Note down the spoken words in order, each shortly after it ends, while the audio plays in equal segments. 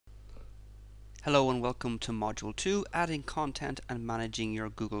Hello and welcome to Module 2, Adding Content and Managing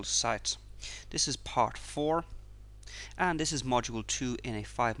Your Google Site. This is Part 4 and this is Module 2 in a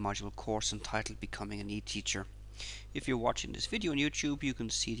 5-module course entitled Becoming an eTeacher. If you're watching this video on YouTube, you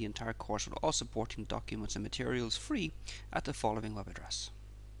can see the entire course with all supporting documents and materials free at the following web address.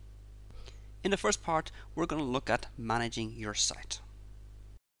 In the first part, we're going to look at managing your site.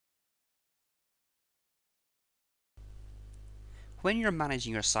 When you're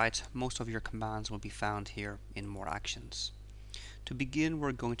managing your site, most of your commands will be found here in More Actions. To begin,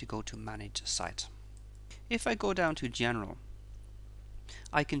 we're going to go to Manage Site. If I go down to General,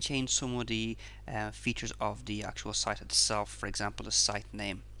 I can change some of the features of the actual site itself, for example the site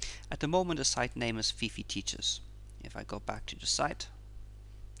name. At the moment the site name is Fifi Teaches. If I go back to the site,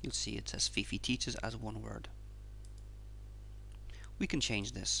 you'll see it says Fifi Teaches as one word. We can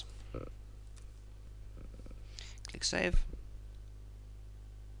change this. Click Save.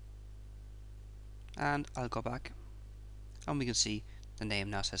 And I'll go back and we can see the name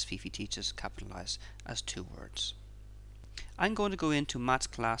now says Fifi Teaches capitalized as 2 words. I'm going to go into Maths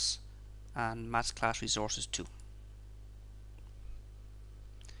Class and Maths Class Resources 2.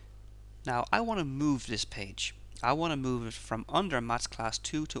 Now I want to move this page. I want to move it from under Maths Class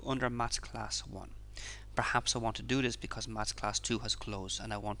 2 to under Maths Class 1. Perhaps I want to do this because Maths Class 2 has closed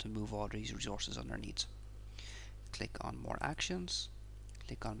and I want to move all these resources underneath. Click on More Actions,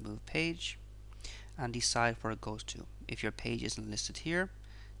 click on Move Page, and decide where it goes to. If your page isn't listed here,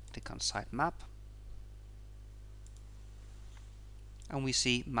 click on Site Map, and we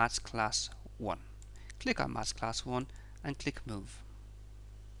see Maths Class 1. Click on Maths Class 1 and click Move.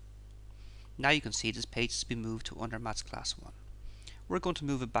 Now you can see this page has been moved to under Maths Class 1. We're going to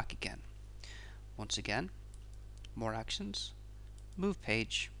move it back again. Once again, More Actions, Move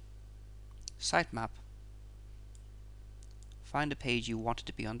Page, Site Map, find the page you want it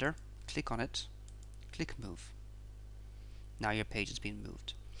to be under, click on it, click Move. Now your page has been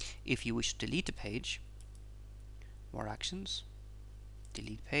moved. If you wish to delete the page, More Actions,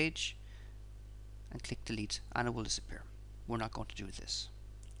 Delete Page, and click Delete, and it will disappear. We're not going to do this.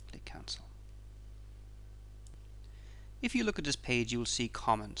 Click Cancel. If you look at this page, you will see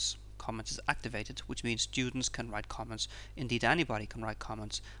Comments. Comments is activated, which means students can write comments. Indeed, anybody can write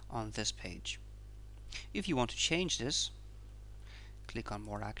comments on this page. If you want to change this, click on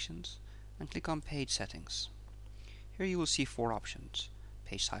More Actions and click on Page Settings. Here you will see 4 options: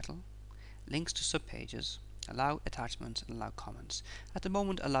 Page Title, Links to Subpages, Allow Attachments, and Allow Comments. At the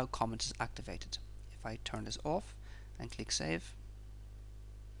moment, Allow Comments is activated. If I turn this off and click Save,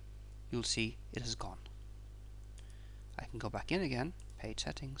 you'll see it has gone. I can go back in again, Page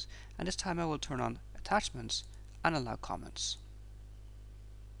Settings, and this time I will turn on Attachments and Allow Comments.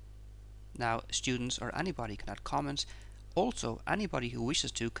 Now students or anybody can add comments. Also, anybody who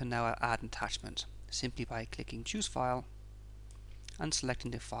wishes to can now add an attachment simply by clicking Choose File and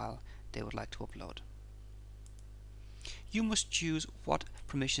selecting the file they would like to upload. You must choose what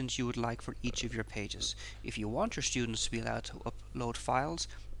permissions you would like for each of your pages. If you want your students to be allowed to upload files,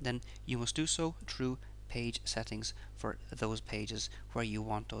 then you must do so through Page Settings for those pages where you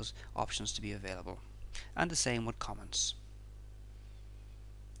want those options to be available. And the same with comments.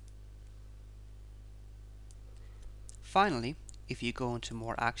 Finally, if you go into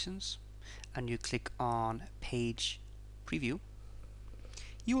More Actions and you click on Page Preview,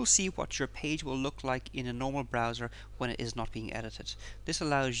 you will see what your page will look like in a normal browser when it is not being edited. This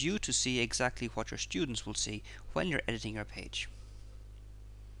allows you to see exactly what your students will see when you're editing your page.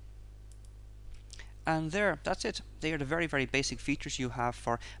 And that's it. They are the very basic features you have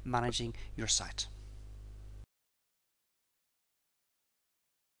for managing your site.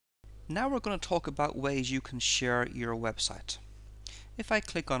 Now we're going to talk about ways you can share your website. If I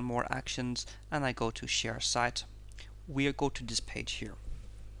click on More Actions and I go to Share Site, we'll go to this page here.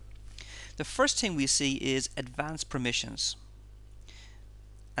 The first thing we see is Advanced Permissions,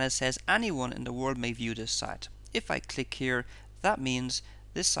 and it says anyone in the world may view this site. If I click here, that means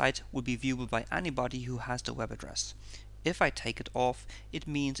this site will be viewable by anybody who has the web address. If I take it off, it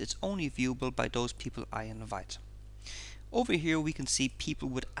means it's only viewable by those people I invite. Over here we can see people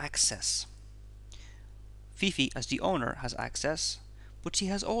with access. Fifi, as the owner, has access, but she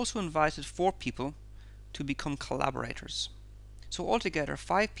has also invited 4 people to become collaborators. So altogether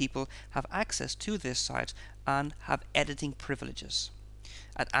 5 people have access to this site and have editing privileges.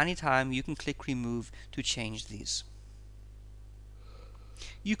 At any time you can click Remove to change these.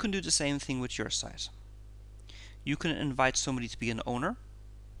 You can do the same thing with your site. You can invite somebody to be an owner,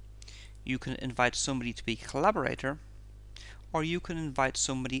 you can invite somebody to be a collaborator, or you can invite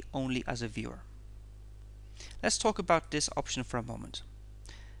somebody only as a viewer. Let's talk about this option for a moment.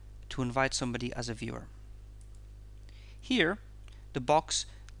 to invite somebody as a viewer. Here, the box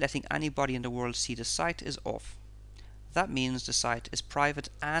letting anybody in the world see the site is off. That means the site is private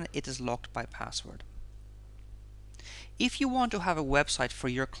and it is locked by password. If you want to have a website for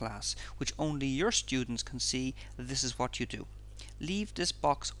your class which only your students can see, this is what you do. Leave this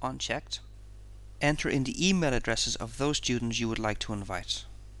box unchecked. Enter in the email addresses of those students you would like to invite.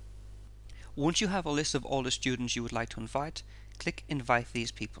 Once you have a list of all the students you would like to invite, click Invite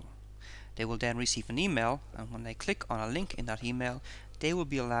these people. They will then receive an email, and when they click on a link in that email, they will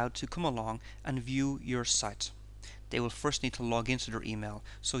be allowed to come along and view your site. They will first need to log into their email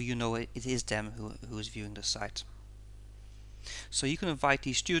so you know it is them who is viewing the site. So you can invite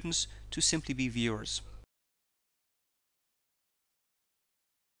these students to simply be viewers.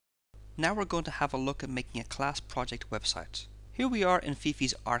 Now we're going to have a look at making a class project website. Here we are in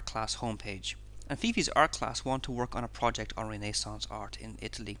Fifi's art class homepage, and Fifi's art class want to work on a project on Renaissance art in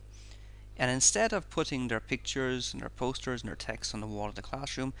Italy. And instead of putting their pictures and their posters and their text on the wall of the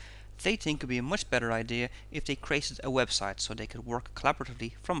classroom, they think it would be a much better idea if they created a website so they could work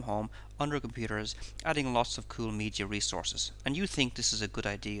collaboratively from home on their computers, adding lots of cool media resources. And you think this is a good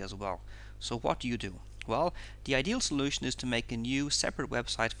idea as well. So what do you do? Well, the ideal solution is to make a new separate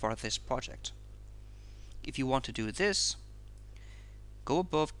website for this project. If you want to do this, go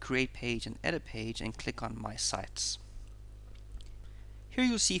above Create Page and Edit Page and click on My Sites. Here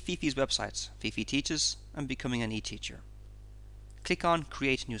you'll see Fifi's websites, Fifi Teaches and Becoming an eTeacher. Click on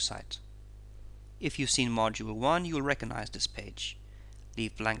Create New Site. If you've seen Module 1, you will recognize this page.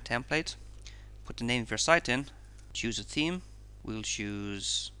 Leave blank template, put the name of your site in, choose a theme, we'll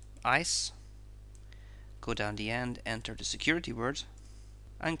choose ICE, go down the end, enter the security word,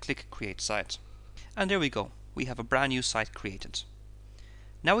 and click Create Site. And there we go, we have a brand new site created.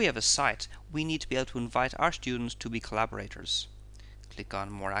 Now we have a site, we need to be able to invite our students to be collaborators. Click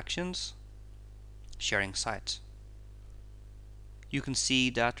on More Actions, Sharing Site. You can see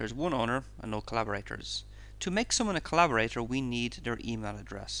that there's one owner and no collaborators. To make someone a collaborator, we need their email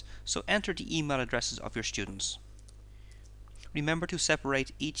address. So enter the email addresses of your students. Remember to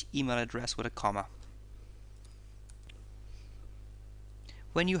separate each email address with a comma.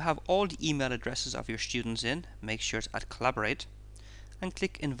 When you have all the email addresses of your students in, make sure to add Collaborate and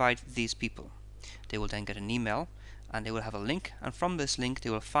click Invite these people. They will then get an email and they will have a link, and from this link they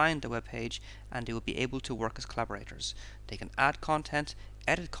will find the web page and they will be able to work as collaborators. They can add content,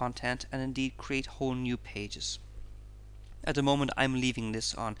 edit content, and indeed create whole new pages. At the moment I'm leaving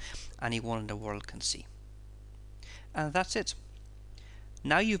this on, anyone in the world can see. And that's it.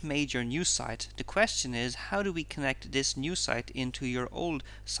 Now you've made your new site, the question is, how do we connect this new site into your old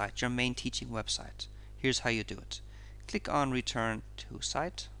site, your main teaching website? Here's how you do it. Click on Return to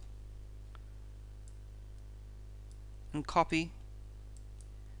Site and copy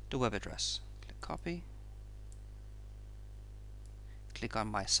the web address. Click Copy. Click on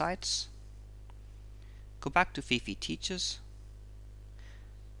My Sites. Go back to Fifi Teaches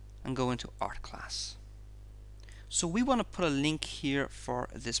and go into Art Class. So we want to put a link here for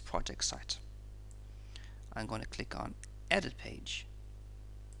this project site. I'm going to click on Edit Page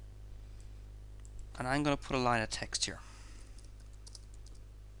and I'm going to put a line of text here.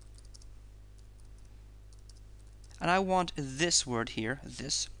 And I want this word here,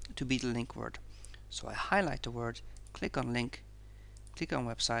 this, to be the link word. So I highlight the word, click on Link, click on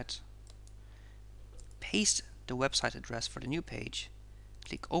Website, paste the website address for the new page,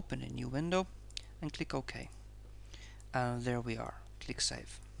 click Open in New Window, and click OK. And there we are. Click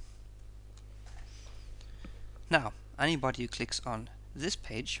Save. Now, anybody who clicks on this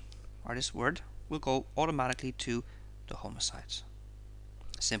page, or this word, will go automatically to the home site.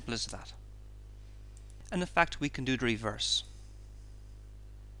 Simple as that. And in fact, we can do the reverse.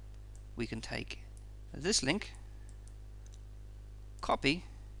 We can take this link, copy,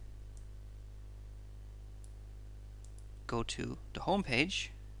 go to the home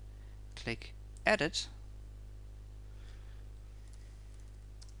page, click Edit,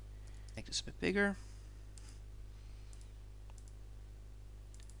 make this a bit bigger,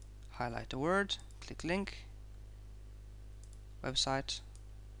 highlight the word, click Link, Website,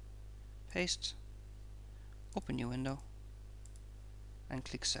 paste, open new window, and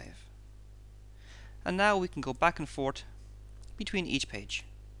click Save. And now we can go back and forth between each page.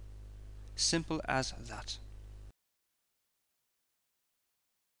 Simple as that.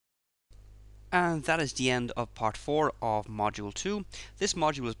 And that is the end of part 4 of module 2. This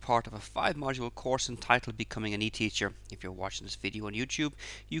module is part of a 5-module course entitled Becoming an eTeacher. If you're watching this video on YouTube,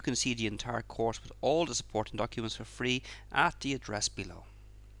 you can see the entire course with all the supporting documents for free at the address below.